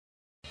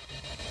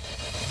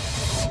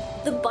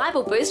the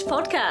Bible Boost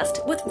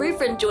podcast with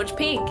Reverend George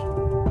Pink.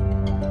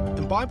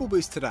 In Bible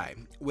Boost today,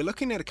 we're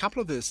looking at a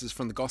couple of verses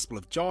from the Gospel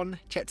of John,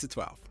 chapter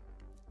 12.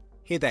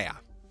 Here they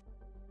are.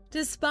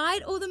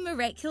 Despite all the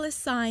miraculous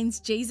signs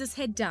Jesus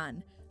had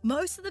done,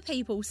 most of the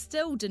people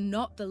still did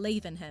not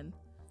believe in him.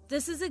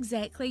 This is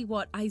exactly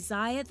what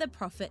Isaiah the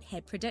prophet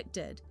had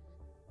predicted.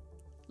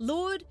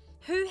 Lord,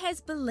 who has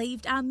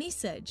believed our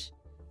message?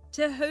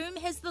 To whom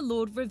has the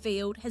Lord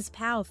revealed his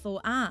powerful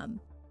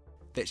arm?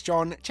 That's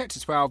John chapter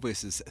 12,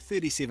 verses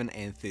 37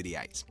 and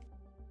 38.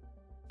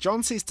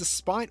 John says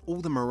despite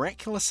all the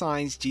miraculous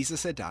signs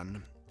Jesus had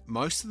done,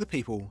 most of the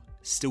people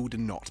still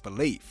did not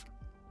believe.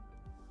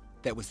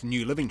 That was the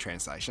New Living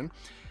Translation.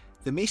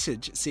 The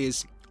Message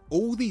says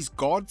all these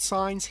God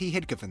signs he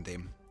had given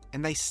them,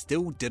 and they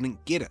still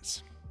didn't get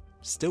it.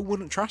 Still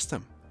wouldn't trust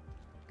him.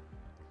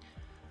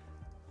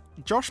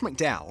 Josh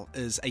McDowell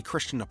is a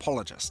Christian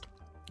apologist,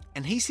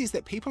 and he says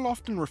that people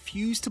often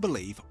refuse to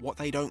believe what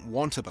they don't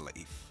want to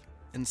believe,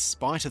 in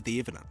spite of the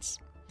evidence.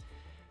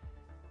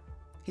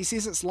 He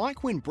says it's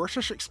like when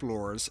British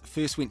explorers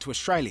first went to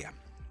Australia,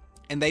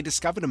 and they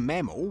discovered a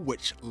mammal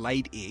which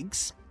laid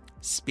eggs,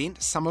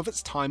 spent some of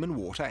its time in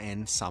water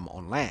and some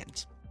on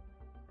land.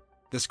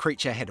 This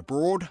creature had a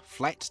broad,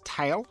 flat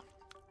tail,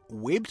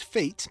 webbed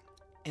feet,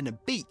 and a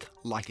beak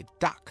like a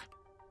duck.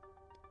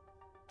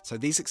 So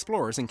these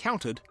explorers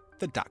encountered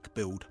the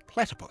duck-billed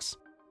platypus.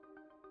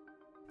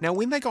 Now,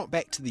 when they got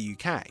back to the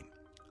UK,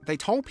 they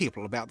told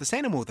people about this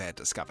animal they had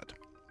discovered.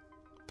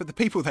 But the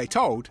people they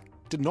told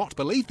did not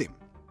believe them.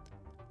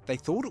 They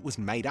thought it was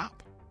made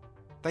up.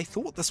 They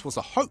thought this was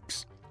a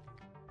hoax.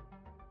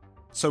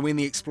 So when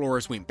the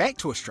explorers went back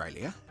to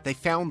Australia, they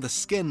found the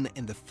skin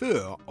and the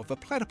fur of a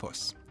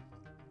platypus.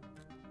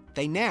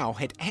 They now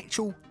had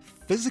actual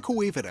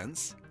physical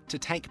evidence to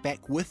take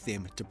back with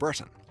them to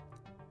Britain.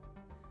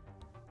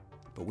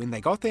 But when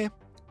they got there,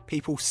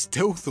 people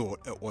still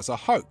thought it was a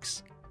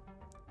hoax.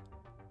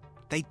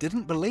 They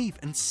didn't believe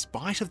in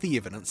spite of the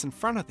evidence in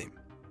front of them.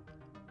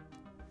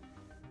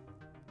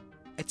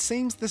 It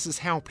seems this is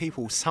how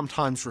people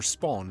sometimes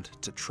respond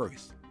to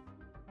truth.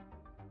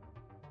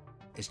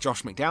 As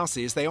Josh McDowell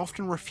says, they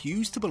often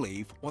refuse to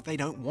believe what they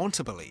don't want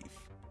to believe,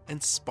 in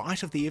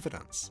spite of the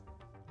evidence.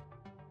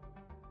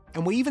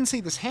 And we even see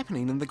this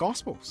happening in the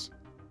Gospels.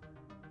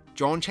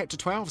 John chapter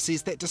 12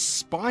 says that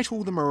despite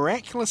all the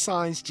miraculous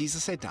signs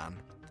Jesus had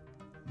done,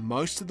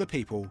 most of the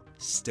people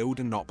still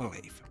did not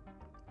believe.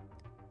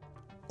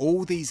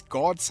 All these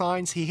God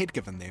signs he had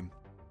given them,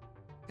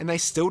 and they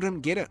still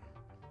didn't get it,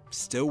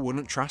 still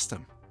wouldn't trust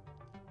him.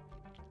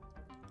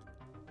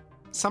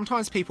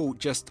 Sometimes people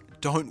just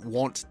don't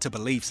want to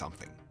believe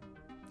something,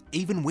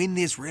 even when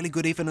there's really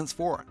good evidence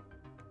for it.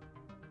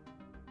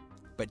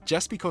 But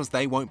just because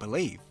they won't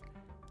believe,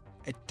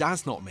 it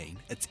does not mean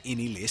it's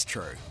any less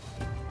true.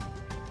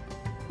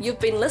 You've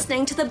been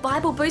listening to the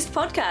Bible Boost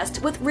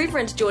podcast with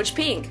Reverend George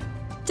Pink.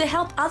 To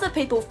help other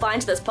people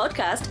find this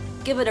podcast,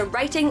 give it a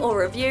rating or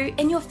review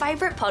in your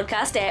favourite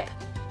podcast app.